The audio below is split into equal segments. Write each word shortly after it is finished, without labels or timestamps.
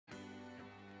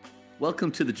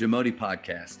Welcome to the Jamodi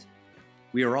podcast.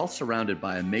 We are all surrounded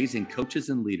by amazing coaches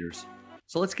and leaders.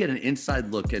 So let's get an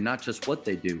inside look at not just what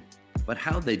they do, but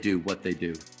how they do what they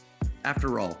do.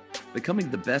 After all, becoming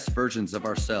the best versions of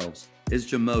ourselves is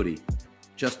Jamodi,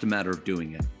 just a matter of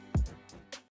doing it.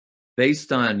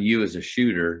 Based on you as a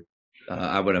shooter,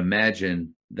 I would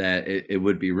imagine that it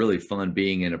would be really fun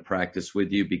being in a practice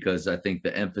with you, because I think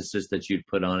the emphasis that you'd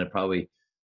put on it, probably,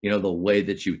 the way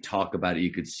that you talk about it,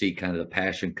 you could see kind of the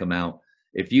passion come out.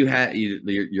 If you had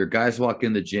your guys walk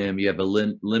in the gym, you have a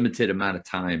limited amount of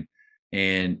time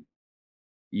and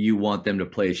you want them to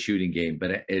play a shooting game,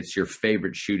 but it's your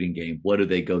favorite shooting game, what do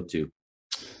they go to?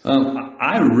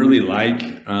 I really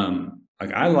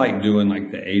I like doing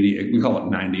like the 80, we call it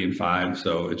 90 and 5.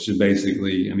 So it's just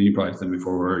basically, you probably said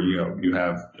before, where you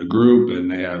have a group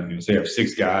and they have, say,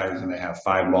 6 guys and they have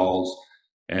 5 balls,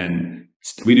 and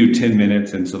we do 10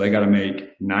 minutes. And so they got to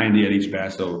make 90 at each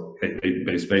pass. So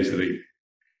it's basically,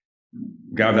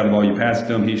 guy without the ball, you pass it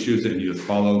to him, he shoots it, and you just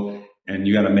follow, and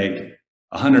you got to make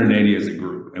 180 as a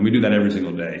group. And we do that every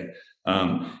single day.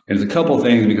 And there's a couple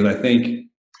things, because I think,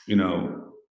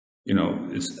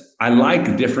 I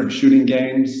like different shooting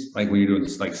games. Like when you're doing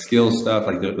like skill stuff,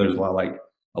 like there's a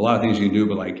lot of things you can do,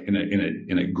 but like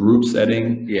in a group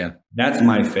setting, yeah, that's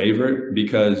my favorite,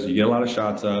 because you get a lot of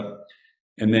shots up,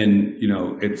 and then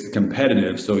it's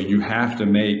competitive. So you have to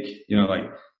make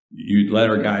you let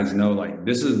our guys know, like,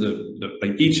 this is the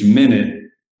like each minute,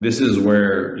 this is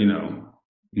where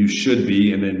you should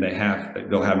be, and then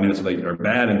they'll have minutes where they are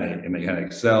bad and they kind of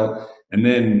excel, and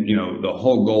then the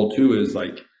whole goal too is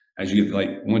like, as you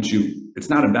get it's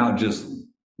not about just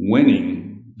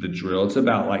winning the drill. It's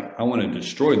about I want to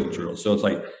destroy the drill. So it's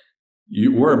like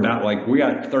we're about we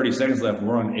got 30 seconds left.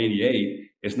 We're on 88.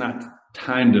 It's not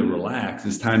time to relax.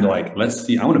 It's time to let's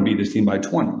see. I want to beat this team by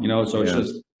 20. So it's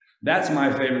just, that's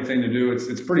my favorite thing to do.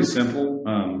 It's pretty simple,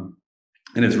 and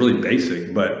it's really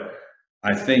basic, but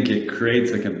I think it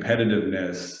creates a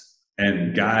competitiveness,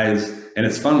 and guys, and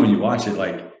it's fun when you watch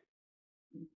it.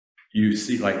 You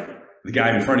see the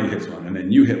guy in front of you hits one, and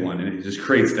then you hit one, and it just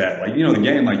creates that, the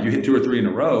game, you hit 2 or 3 in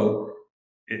a row,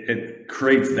 it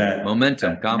creates that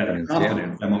momentum, confidence,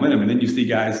 that momentum. And then you see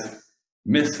guys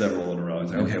miss several in a row.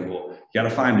 It's like, okay, well, you got to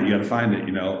find it,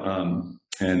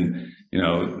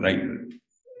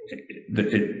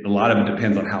 a lot of it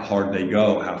depends on how hard they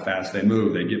go, how fast they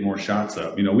move, they get more shots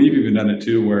up. We've even done it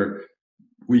too, where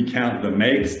we count the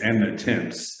makes and the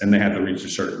attempts, and they have to reach a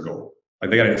certain goal.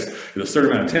 They got to get a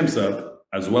certain amount of attempts up,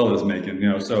 as well as making,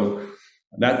 so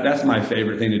that's my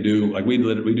favorite thing to do. We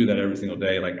do that every single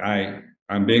day.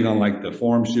 I'm big on the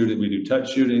form shooting. We do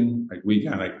touch shooting. We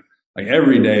kind of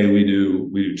every day we do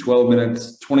 12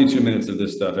 minutes, 22 minutes of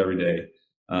this stuff every day.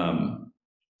 And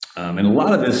a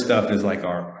lot of this stuff is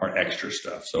our extra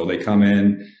stuff. So they come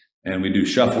in and we do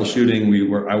shuffle shooting.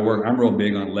 I'm real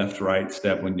big on left, right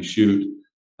step when you shoot.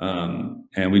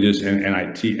 And we just, and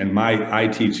I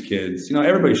teach kids,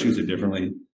 everybody shoots it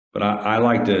differently. But I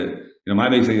like to, my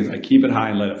big thing is keep it high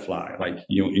and let it fly.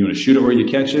 You want to shoot it where you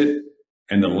catch it,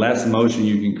 and the less motion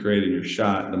you can create in your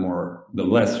shot, the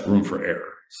less room for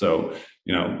error. So,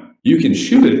 you can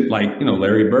shoot it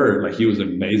Larry Bird, he was an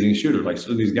amazing shooter.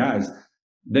 So these guys,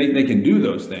 they can do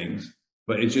those things,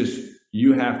 but it's just,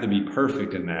 you have to be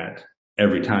perfect in that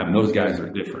every time. And those guys are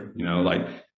different,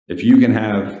 if you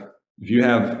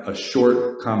have a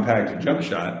short, compact jump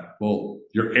shot, well,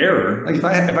 your error, if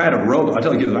I had a robot, I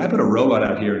tell you, if I put a robot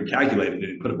out here and calculated it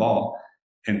and put a ball,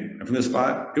 and from this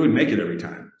spot, it would make it every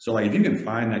time. So if you can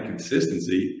find that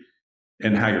consistency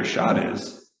in how your shot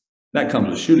is, that comes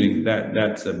with shooting.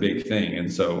 That's a big thing.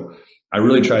 And so I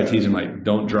really try to teach them,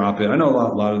 don't drop it. I know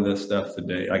a lot of this stuff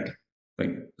today,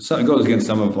 it goes against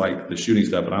some of the shooting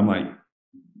stuff, but I'm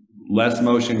less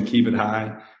motion, keep it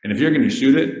high. And if you're going to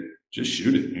shoot it, just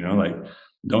shoot it,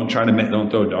 don't try to don't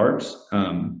throw darts,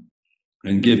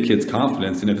 and give kids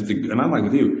confidence. And if and I'm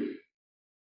with you,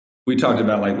 we talked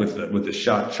about with the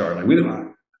shot chart, I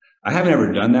haven't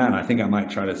ever done that. And I think I might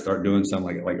try to start doing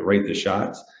something rate the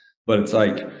shots, but it's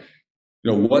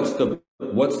what's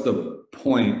the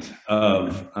point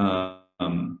of, the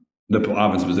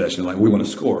offensive possession? We want to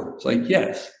score. It's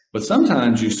yes, but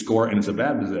sometimes you score and it's a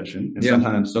bad possession. And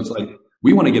sometimes, so it's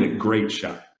we want to get a great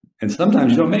shot. And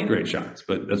sometimes you don't make great shots,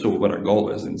 but that's what our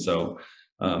goal is. And so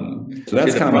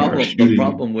that's kind of the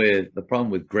problem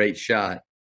with great shot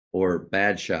or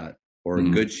bad shot or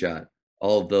good shot,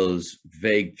 all of those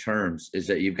vague terms, is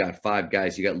that you've got 5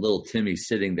 guys, you got little Timmy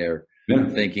sitting there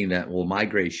thinking that, well, my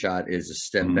great shot is a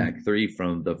step back 3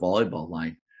 from the volleyball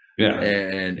line.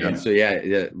 And so,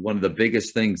 one of the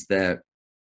biggest things that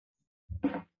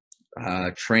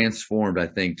transformed, I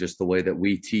think, just the way that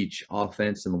we teach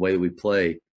offense and the way that we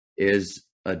play is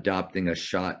adopting a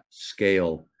shot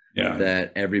scale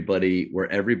that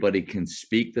where everybody can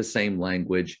speak the same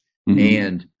language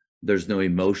and there's no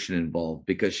emotion involved,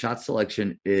 because shot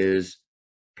selection is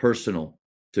personal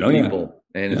to people.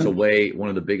 And it's one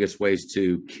of the biggest ways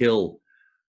to kill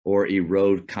or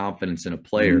erode confidence in a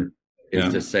player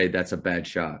is to say that's a bad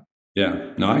shot.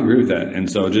 Yeah, no, I agree with that. And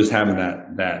so just having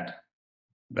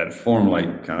that form,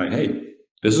 like kind of like, hey,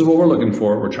 this is what we're looking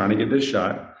for. We're trying to get this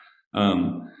shot.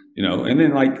 You know, and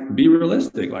then like be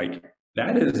realistic. Like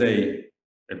that is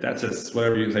if that's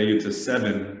whatever you say, it's a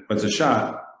 7, but it's a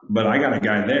shot. But I got a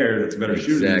guy there that's a better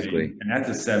shooter than me, and that's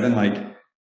a 7. Like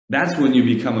that's when you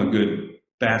become a good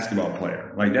basketball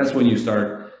player. Like that's when you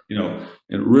start, you know,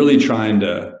 and really trying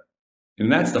to.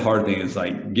 And that's the hard thing, is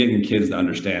like getting kids to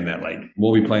understand that, like,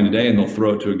 we'll be playing today and they'll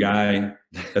throw it to a guy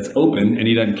that's open and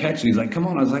he doesn't catch it. He's like, come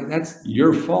on. I was like, that's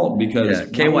your fault,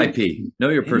 because KYP, know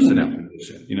your personnel.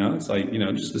 You know, it's like, you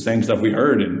know, just the same stuff we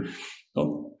heard, and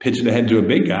don't pitch it ahead to a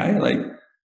big guy. Like,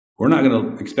 we're not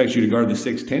going to expect you to guard the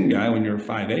 6'10" guy when you're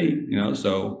 5'8", you know,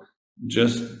 so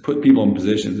just put people in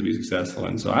positions to be successful.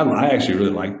 And so I actually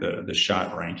really like the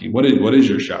shot ranking. What is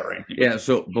your shot ranking? Yeah.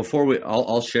 So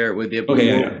I'll share it with you.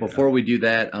 Before we do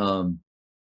that,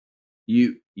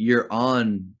 you're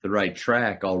on the right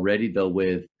track already, though,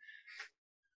 with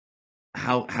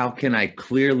how can I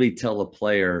clearly tell a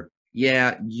player,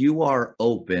 yeah, you are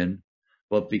open,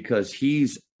 but because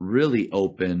he's really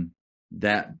open,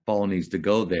 that ball needs to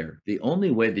go there. The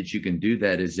only way that you can do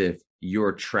that is if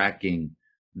you're tracking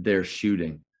their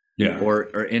shooting.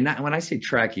 When I say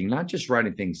tracking, not just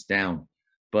writing things down,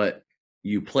 but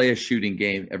you play a shooting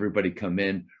game, everybody come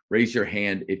in, raise your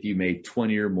hand if you made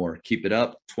 20 or more, keep it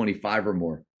up, 25 or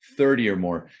more, 30 or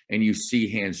more, and you see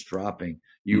hands dropping.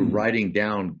 You writing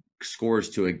down scores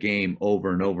to a game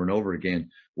over and over and over again,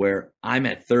 where I'm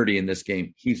at 30 in this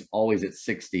game, he's always at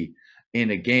 60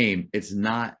 in a game. It's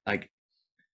not like,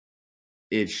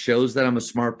 it shows that I'm a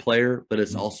smart player, but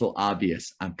it's also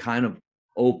obvious I'm kind of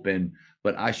open,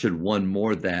 but I should one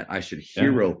more that I should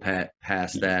hero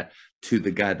pass that to the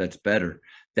guy that's better.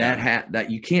 That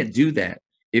you can't do that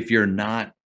if you're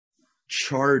not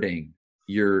charting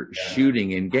your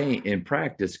shooting in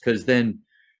practice, because then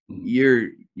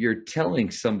you're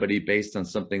telling somebody based on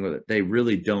something that they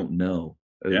really don't know,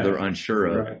 they're unsure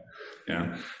of. Right.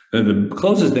 Yeah. The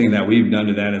closest thing that we've done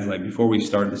to that is, like, before we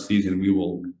start the season,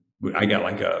 I got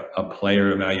like a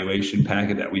player evaluation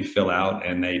packet that we fill out,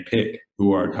 and they pick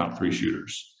who are our top 3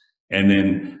 shooters. And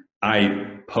then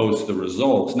I post the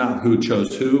results, not who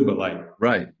chose who, but like,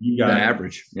 you got the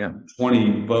average,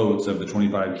 20 votes of the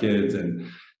 25 kids. And,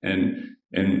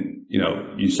 you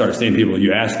know, you start seeing people,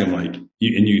 you ask them, like, and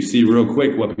you see real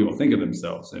quick what people think of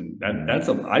themselves. And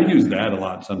I use that a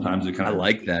lot sometimes to kind of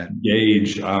like that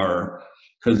gauge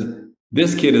because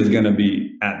this kid is going to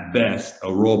be at best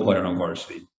a role player on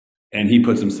varsity, and he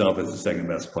puts himself as the second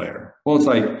best player. Well, it's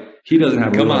like, he doesn't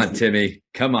have Come on, Timmy.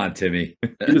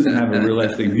 He doesn't have a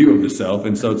realistic view of himself.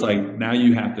 And so it's like, now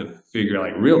you have to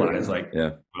realize, like,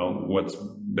 well, what's,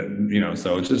 you know,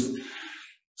 so it's just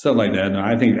stuff like that. No,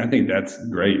 I think that's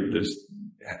great. Just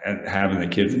having the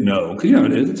kids know, because, you know,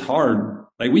 it's hard.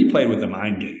 Like, we played with the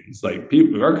mind games. Like,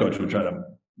 our coach would try to,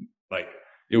 like,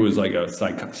 it was like a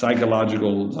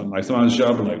psychological, something like someone on the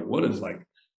show, but like, what is, like,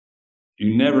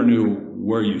 you never knew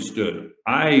where you stood.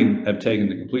 I have taken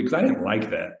the complete, because I didn't like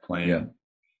that plan.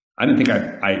 I didn't think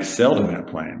I excelled in that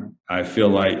plan. I feel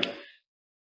like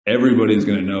everybody's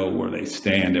going to know where they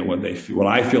stand and what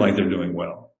I feel like they're doing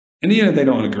well. And even if they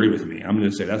don't agree with me, I'm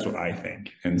going to say that's what I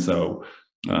think. And so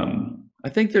I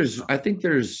think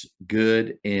there's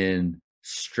good in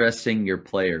stressing your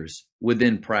players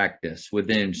within practice,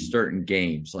 within certain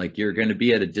games. Like, you're going to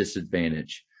be at a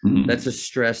disadvantage. That's a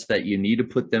stress that you need to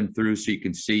put them through, so you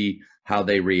can see how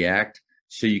they react,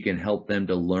 so you can help them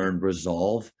to learn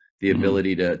resolve, the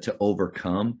ability to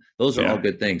overcome. Those are all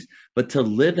good things. But to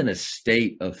live in a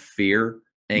state of fear,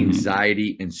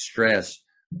 anxiety, and stress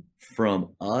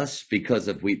from us because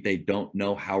they don't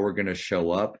know how we're going to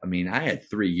show up. I mean, I had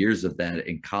 3 years of that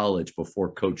in college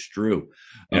before Coach Drew,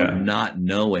 not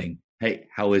knowing, hey,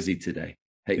 how is he today?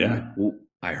 Hey,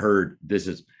 I heard this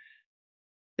is.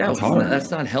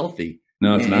 That's not healthy.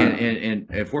 No, it's not. And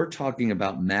if we're talking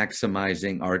about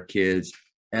maximizing our kids'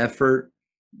 effort,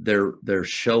 their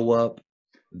show up,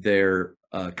 their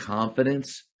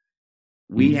confidence,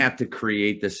 we have to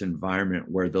create this environment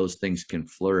where those things can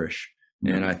flourish.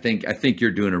 And I think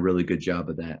you're doing a really good job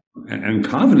of that. And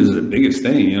confidence is the biggest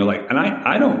thing, you know, like, and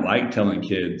I don't like telling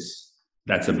kids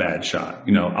that's a bad shot.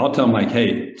 You know, I'll tell them, like, hey,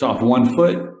 it's off 1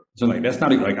 foot. So like that's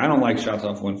not like I don't like shots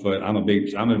off 1 foot. I'm a big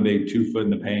 2 foot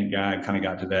in the paint guy. Kind of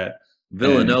got to that.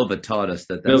 Villanova taught us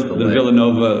that that's the way.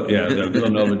 Villanova, yeah, the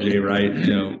Villanova Jay Wright,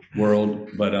 world.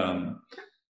 But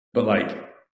like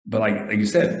you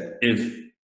said, if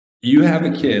you have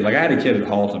a kid, like I had a kid at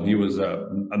Haltom, he was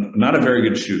not a very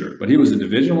good shooter, but he was a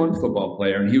Division I football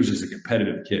player, and he was just a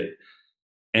competitive kid,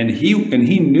 and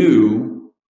he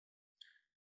knew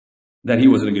that he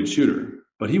wasn't a good shooter,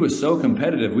 but he was so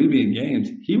competitive. We'd be in games,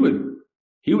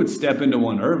 he would step into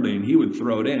one early and he would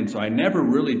throw it in. So I never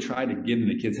really tried to get in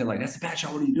the kid's head like, that's a bad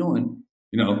shot. What are you doing?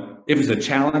 If it's a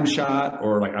challenge shot,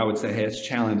 or like I would say, hey, it's a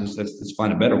challenge. Let's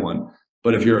find a better one.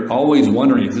 But if you're always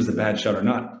wondering, is this a bad shot or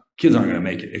not? Kids aren't going to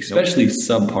make it, especially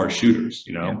subpar shooters,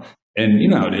 Yeah. And you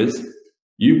know how it is.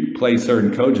 You play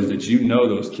certain coaches that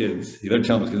those kids, they're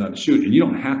telling those kids not to shoot, and you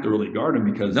don't have to really guard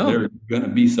them because they're going to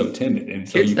be so timid. And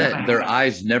so kids that their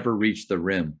eyes never reach the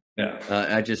rim. Yeah.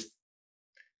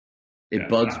 It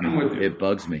bugs me. It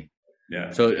bugs me.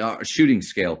 Yeah. So shooting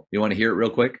scale, you want to hear it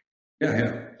real quick?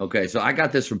 Yeah. Okay. So I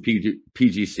got this from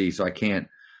PGC, so I can't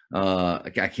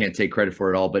take credit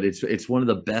for it all, but it's one of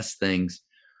the best things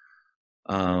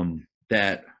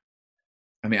that,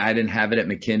 I mean, I didn't have it at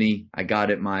McKinney. I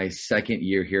got it my second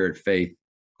year here at Faith.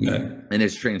 Yeah. And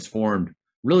it's transformed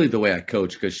really the way I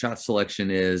coach, because shot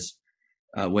selection is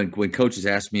when coaches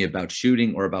ask me about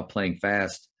shooting or about playing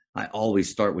fast, I always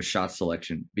start with shot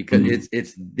selection, because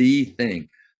it's the thing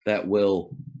that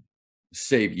will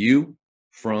save you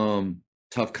from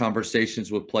tough conversations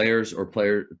with players or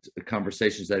player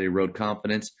conversations that erode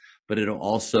confidence, but it'll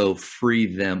also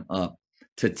free them up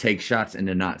to take shots and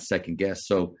to not second guess.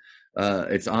 So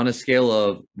it's on a scale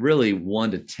of really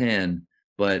 1 to 10,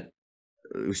 but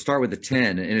we start with a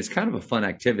 10, and it's kind of a fun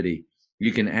activity.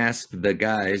 You can ask the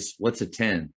guys, what's a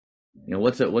 10?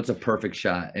 What's a perfect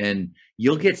shot? And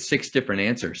you'll get 6 different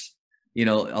answers. A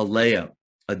layup,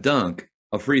 a dunk,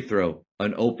 a free throw,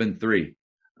 an open three.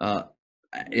 And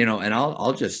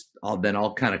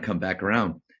I'll kind of come back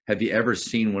around. Have you ever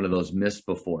seen one of those missed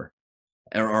before?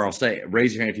 Or I'll say,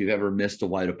 raise your hand if you've ever missed a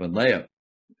wide open layup.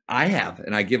 I have,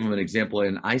 and I give them an example.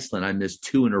 In Iceland, I missed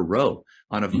 2 in a row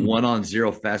on a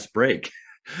 1-on-0 fast break.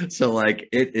 So like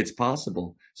it's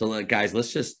possible. So like, guys,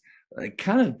 let's just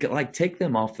kind of like take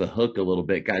them off the hook a little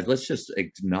bit, guys. Let's just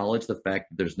acknowledge the fact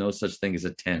that there's no such thing as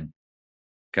a 10.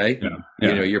 Okay.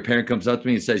 Yeah. Your parent comes up to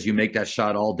me and says, you make that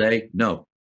shot all day. No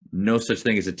such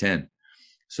thing as a 10.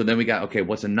 So then we got, okay,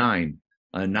 what's a 9?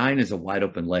 A 9 is a wide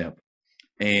open layup.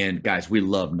 And guys, we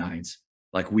love 9s.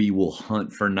 Like we will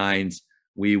hunt for 9s.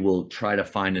 We will try to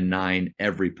find a 9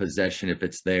 every possession if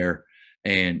it's there.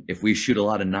 And if we shoot a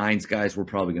lot of 9s, guys, we're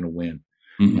probably going to win.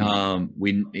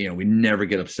 We never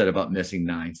get upset about missing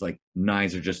 9s. Like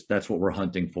 9s are just, that's what we're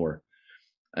hunting for.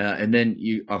 And then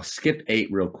I'll skip 8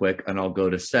 real quick, and I'll go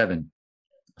to 7.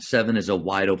 7 is a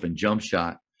wide open jump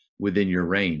shot within your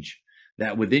range.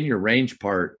 That within your range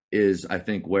part is, I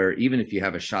think, where even if you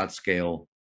have a shot scale,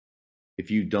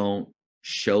 if you don't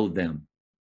show them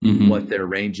what their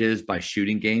range is by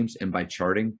shooting games and by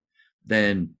charting,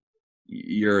 then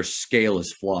your scale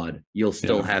is flawed. You'll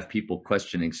still have people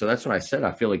questioning. So that's what I said.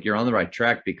 I feel like you're on the right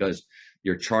track because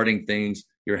you're charting things.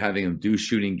 You're having them do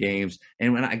shooting games.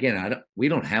 And we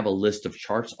don't have a list of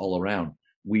charts all around.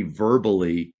 We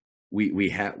verbally,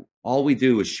 we have, all we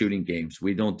do is shooting games.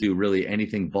 We don't do really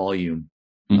anything volume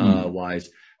wise,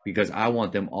 because I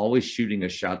want them always shooting a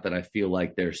shot that I feel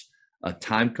like there's a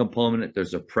time component,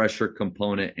 there's a pressure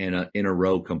component, and an in a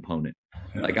row component.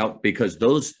 Because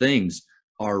those things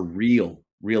are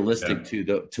realistic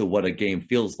to what a game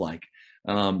feels like.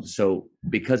 So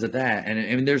because of that,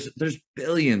 and there's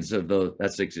billions of those,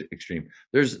 that's extreme.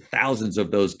 There's thousands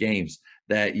of those games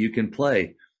that you can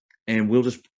play, and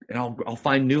I'll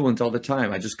find new ones all the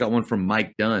time. I just got one from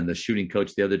Mike Dunn, the shooting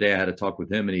coach, the other day. I had a talk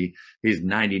with him, and he's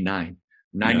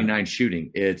 99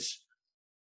 shooting.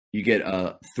 You get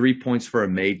 3 points for a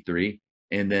made 3,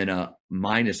 and then a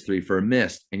 -3 for a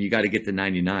missed, and you got to get to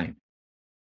 99,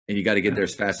 and you got to get there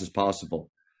as fast as possible.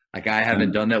 Like I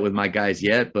haven't done that with my guys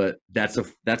yet, but that's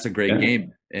a great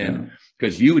game, and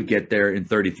because you would get there in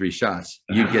 33 shots,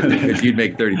 you'd get there because you'd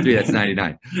make 33. That's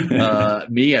 99.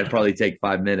 Me, I'd probably take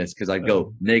 5 minutes because I'd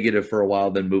go negative for a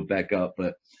while, then move back up.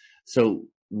 But so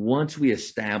once we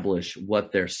establish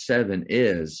what their 7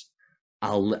 is,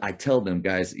 I tell them,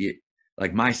 guys,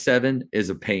 like my 7 is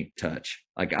a paint touch.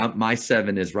 Like my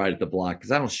 7 is right at the block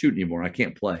because I don't shoot anymore. I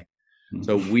can't play.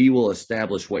 So we will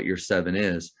establish what your 7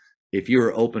 is. If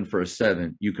you're open for a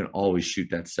 7, you can always shoot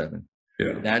that 7.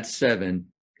 Yeah. That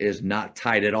 7 is not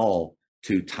tied at all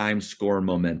to time, score,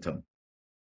 momentum.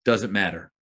 Doesn't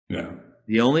matter. Yeah.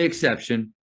 The only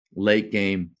exception, late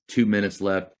game, 2 minutes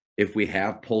left. if we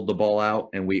have pulled the ball out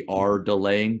and we are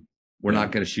delaying, we're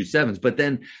not going to shoot sevens. But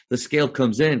then the scale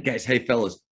comes in, guys, hey,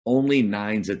 fellas, only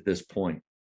nines at this point.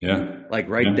 Yeah. Like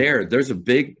there, there's a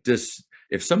big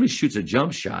if somebody shoots a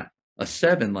jump shot, a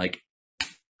seven, like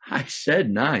I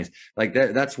said, nines. Like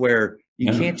that's where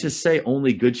you can't just say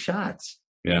only good shots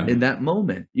in that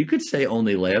moment. You could say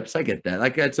only layups. I get that.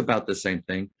 Like that's about the same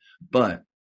thing. But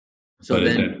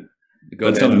something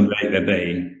that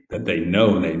they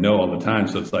know and they know all the time.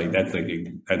 So it's like that's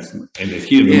in the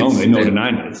heat of the moment, they know what a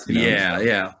nine is.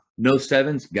 Yeah. No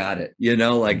sevens, got it.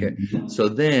 So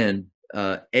then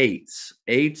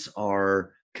eights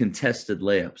are contested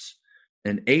layups,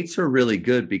 and eights are really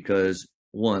good because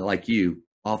one, like you,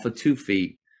 off of 2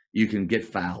 feet, you can get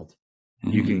fouled.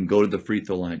 You can go to the free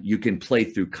throw line. You can play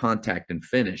through contact and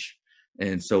finish.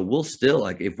 And so we'll still,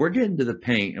 like, if we're getting to the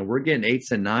paint and we're getting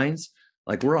eights and nines,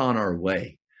 like we're on our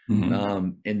way.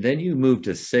 And then you move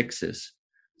to sixes.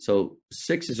 So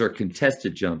sixes are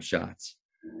contested jump shots.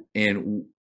 And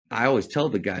I always tell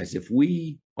the guys, if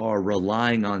we are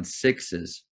relying on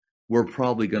sixes, we're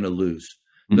probably going to lose.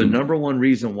 The number one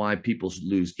reason why people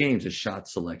lose games is shot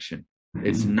selection.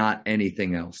 It's not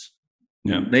anything else.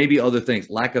 Maybe other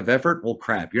things, lack of effort. Well,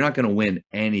 crap, you're not going to win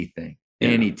anything,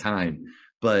 anytime.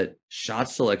 But shot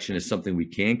selection is something we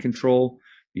can control.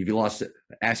 If you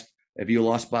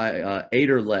lost by 8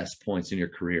 or less points in your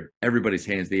career, everybody's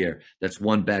hands in the air. That's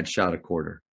one bad shot a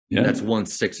quarter. That's 1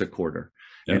 6 a quarter.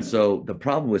 And so the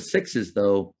problem with sixes,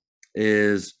 though,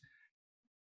 is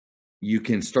you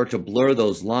can start to blur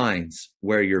those lines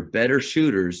where you're better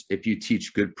shooters. If you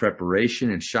teach good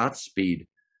preparation and shot speed,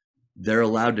 they're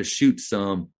allowed to shoot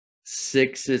some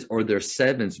sixes, or their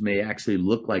sevens may actually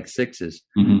look like sixes.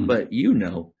 But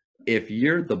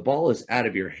if the ball is out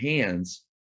of your hands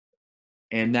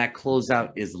and that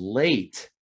closeout is late,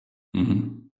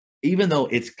 even though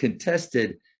it's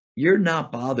contested, you're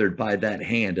not bothered by that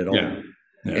hand at all.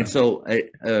 And so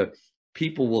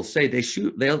people will say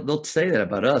they'll say that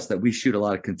about us, that we shoot a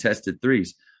lot of contested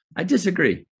threes. I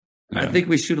disagree. I think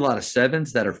we shoot a lot of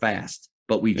sevens that are fast,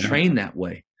 but we train that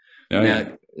way.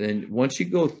 And once you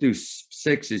go through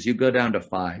sixes, you go down to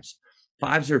fives.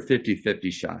 Fives are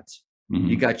 50-50 shots.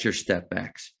 You got your step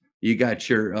backs. You got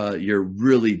your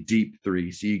really deep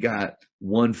threes. You got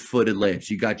 1-footed layups.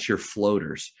 You got your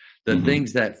floaters. The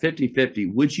things that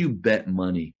 50-50, would you bet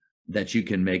money that you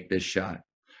can make this shot?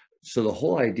 So the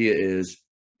whole idea is,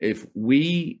 if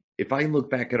I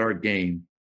look back at our game,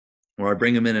 or I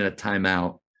bring them in at a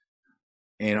timeout,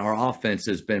 and our offense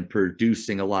has been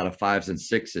producing a lot of fives and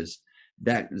sixes,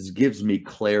 that gives me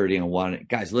clarity on what,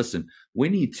 guys, listen, we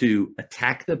need to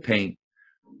attack the paint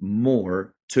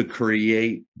more to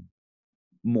create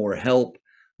more help,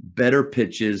 better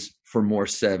pitches for more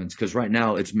sevens. Because right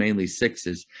now it's mainly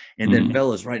sixes. And then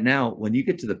fellas, right now, when you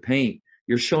get to the paint,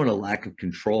 you're showing a lack of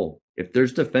control. If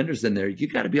there's defenders in there, you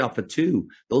got to be off of 2.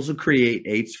 Those will create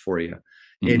eights for you.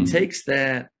 It takes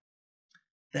that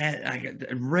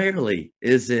rarely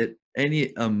is it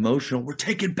any emotional. We're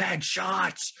taking bad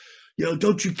shots.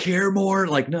 Don't you care more?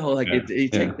 Like, no, like you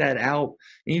take that out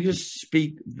and you just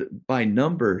speak by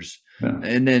numbers.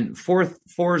 And then fourth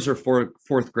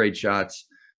grade shots,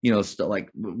 still,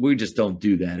 like, we just don't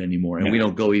do that anymore. And we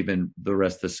don't go even the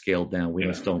rest of the scale down. We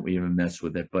just don't even mess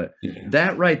with it. But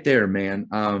that right there, man.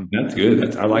 That's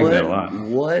good. I like that a lot.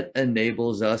 What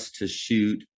enables us to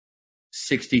shoot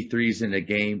 63s in a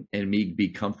game and me be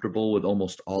comfortable with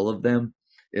almost all of them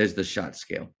is the shot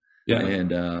scale.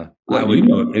 And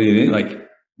like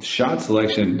shot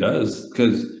selection does,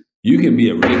 because you can be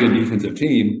a really good defensive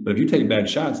team, but if you take bad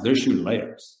shots, they're shooting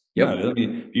layups. I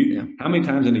mean, how many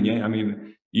times in a game? I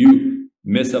mean, you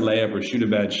miss a layup or shoot a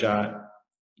bad shot,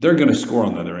 they're going to score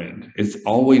on the other end. It's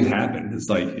always happened. It's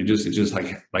like it's just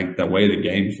like the way the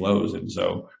game flows. And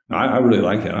so I really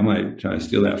like it. I might try to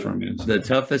steal that from you. The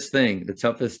toughest thing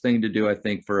to do, I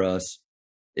think, for us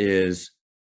is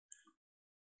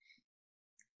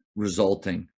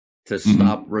resulting, to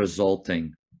stop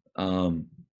resulting.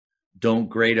 Don't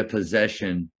grade a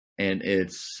possession and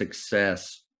its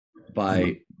success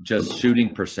by just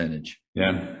shooting percentage.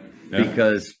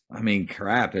 Because, I mean,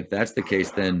 crap, if that's the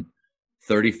case, then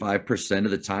 35%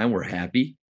 of the time we're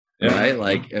happy, right?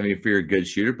 Like, I mean, if you're a good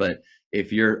shooter, but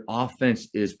if your offense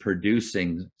is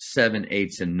producing 7,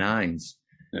 8s, and 9s,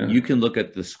 you can look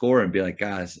at the score and be like,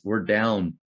 guys, we're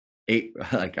down 8.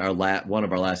 Like one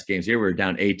of our last games here, we were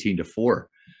down 18-4.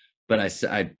 But I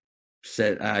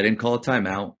said I didn't call a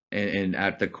timeout, and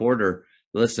at the quarter,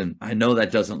 listen, I know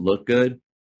that doesn't look good,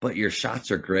 but your shots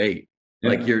are great.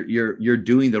 Like you're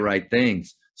doing the right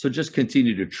things. So just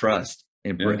continue to trust.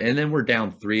 And then we're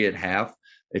down 3 at half.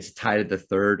 it's tied at the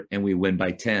third and we win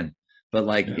by 10. But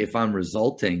like, if I'm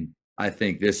resulting, I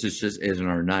think this is just isn't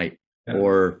our night. Yeah.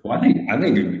 Or well, I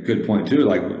think a good point too,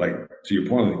 like to your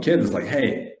point with the kids, is like,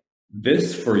 hey,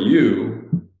 this for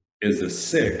you is a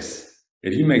 6.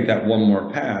 If you make that one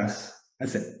more pass,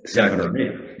 that's a 7 or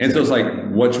 8. And so it's like,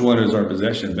 which one is our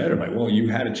possession better? Like, well, you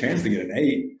had a chance to get an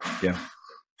 8. Yeah.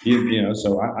 You know,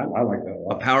 so I like that a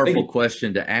lot. A powerful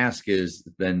question to ask is,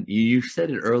 then you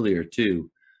said it earlier too.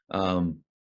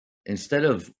 Instead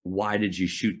of why did you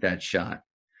shoot that shot,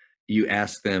 you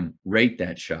ask them, rate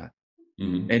that shot,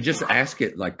 and just ask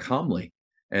it like calmly,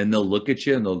 and they'll look at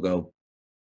you and they'll go,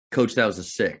 Coach, that was a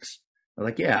 6. I'm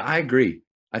like, yeah, I agree.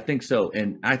 I think so.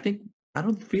 And I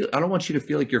don't want you to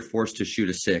feel like you're forced to shoot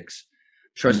a 6.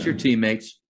 Trust your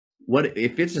teammates. What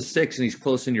if it's a 6 and he's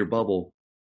close in your bubble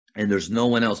and there's no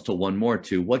one else to one more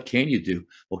to? What can you do?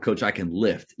 Well, Coach, I can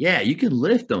lift. Yeah, you can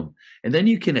lift them, and then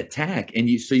you can attack, and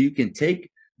so you can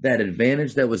take that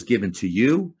advantage that was given to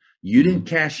you. You didn't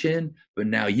cash in, but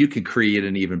now you can create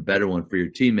an even better one for your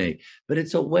teammate. But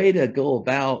it's a way to go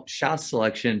about shot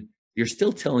selection. You're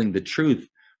still telling the truth,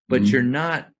 but you're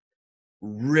not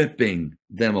ripping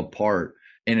them apart.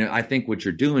 And I think what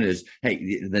you're doing is,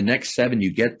 hey, the next 7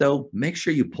 you get, though, make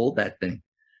sure you pull that thing.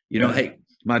 You know, hey,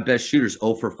 my best shooter's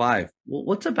 0 for 5. Well,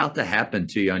 what's about to happen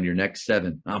to you on your next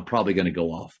 7? I'm probably going to go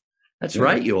off. That's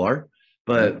right, you are.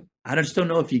 But I just don't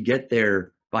know if you get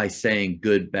there by saying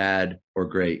good, bad, or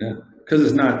great. Because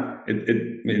it's not,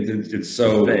 it's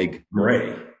so vague.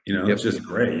 Gray. You know, it's just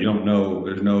gray. You don't know,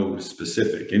 there's no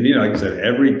specific. And, you know, like I said,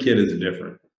 every kid is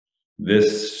different.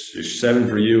 This 7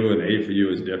 for you and 8 for you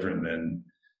is different than,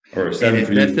 or 7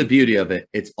 for you. That's the beauty of it.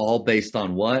 It's all based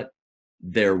on what?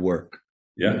 Their work.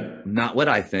 Yeah. Not what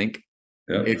I think.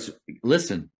 Yeah.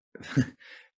 Listen,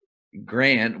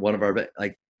 Grant, one of our,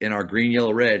 like in our green,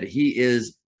 yellow, red, he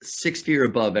is 60 or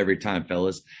above every time,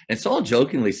 fellas. And so I'll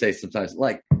jokingly say sometimes,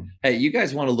 like, hey, you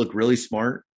guys want to look really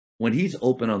smart? When he's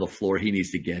open on the floor, he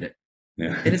needs to get it.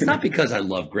 Yeah. And it's not because I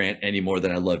love Grant any more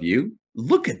than I love you.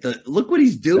 Look what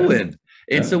he's doing.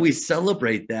 Yeah. And so we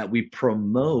celebrate that. We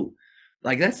promote.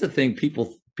 Like, that's the thing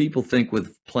people think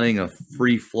with playing a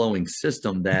free-flowing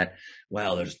system that,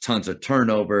 well, there's tons of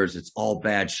turnovers. It's all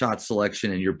bad shot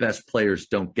selection, and your best players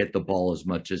don't get the ball as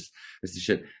much as the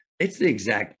shit. It's the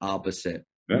exact opposite.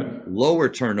 Yeah. Lower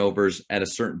turnovers at a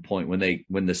certain point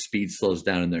when the speed slows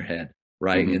down in their head,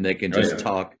 right? And they can just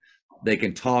talk. They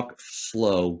can talk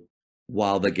slow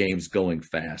while the game's going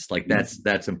fast. Like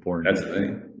that's important. That's the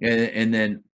thing. And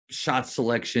then shot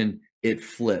selection, it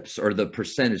flips, or the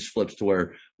percentage flips to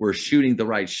where we're shooting the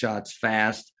right shots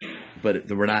fast, but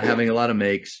we're not having a lot of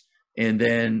makes. And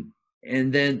then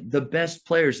the best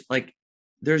players, like,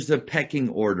 there's a pecking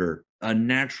order, a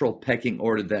natural pecking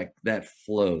order that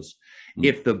flows.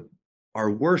 If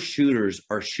our worst shooters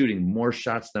are shooting more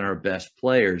shots than our best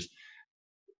players,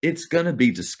 it's going to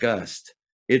be discussed.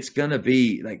 It's going to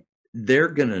be like, they're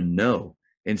going to know,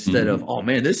 instead of, oh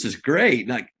man, this is great.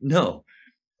 Like, no,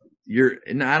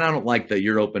 and I don't like that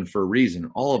you're open for a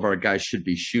reason. All of our guys should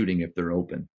be shooting if they're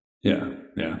open. Yeah.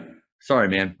 Yeah. Sorry,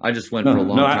 man. I just went for a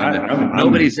long time.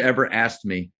 Nobody's ever asked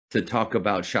me to talk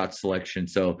about shot selection.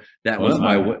 So that was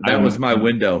my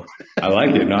window. I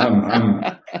like it. No,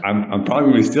 I'm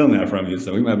probably stealing that from you.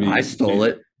 So we might be. I stole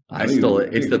it.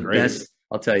 It's the best.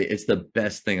 I'll tell you, it's the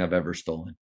best thing I've ever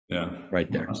stolen. Yeah. Right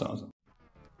there. That's awesome.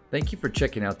 Thank you for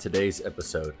checking out today's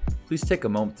episode. Please take a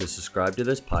moment to subscribe to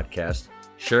this podcast,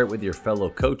 share it with your fellow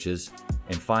coaches,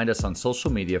 and find us on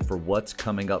social media for what's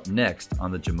coming up next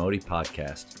on the Jamodi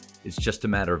podcast. It's just a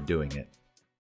matter of doing it.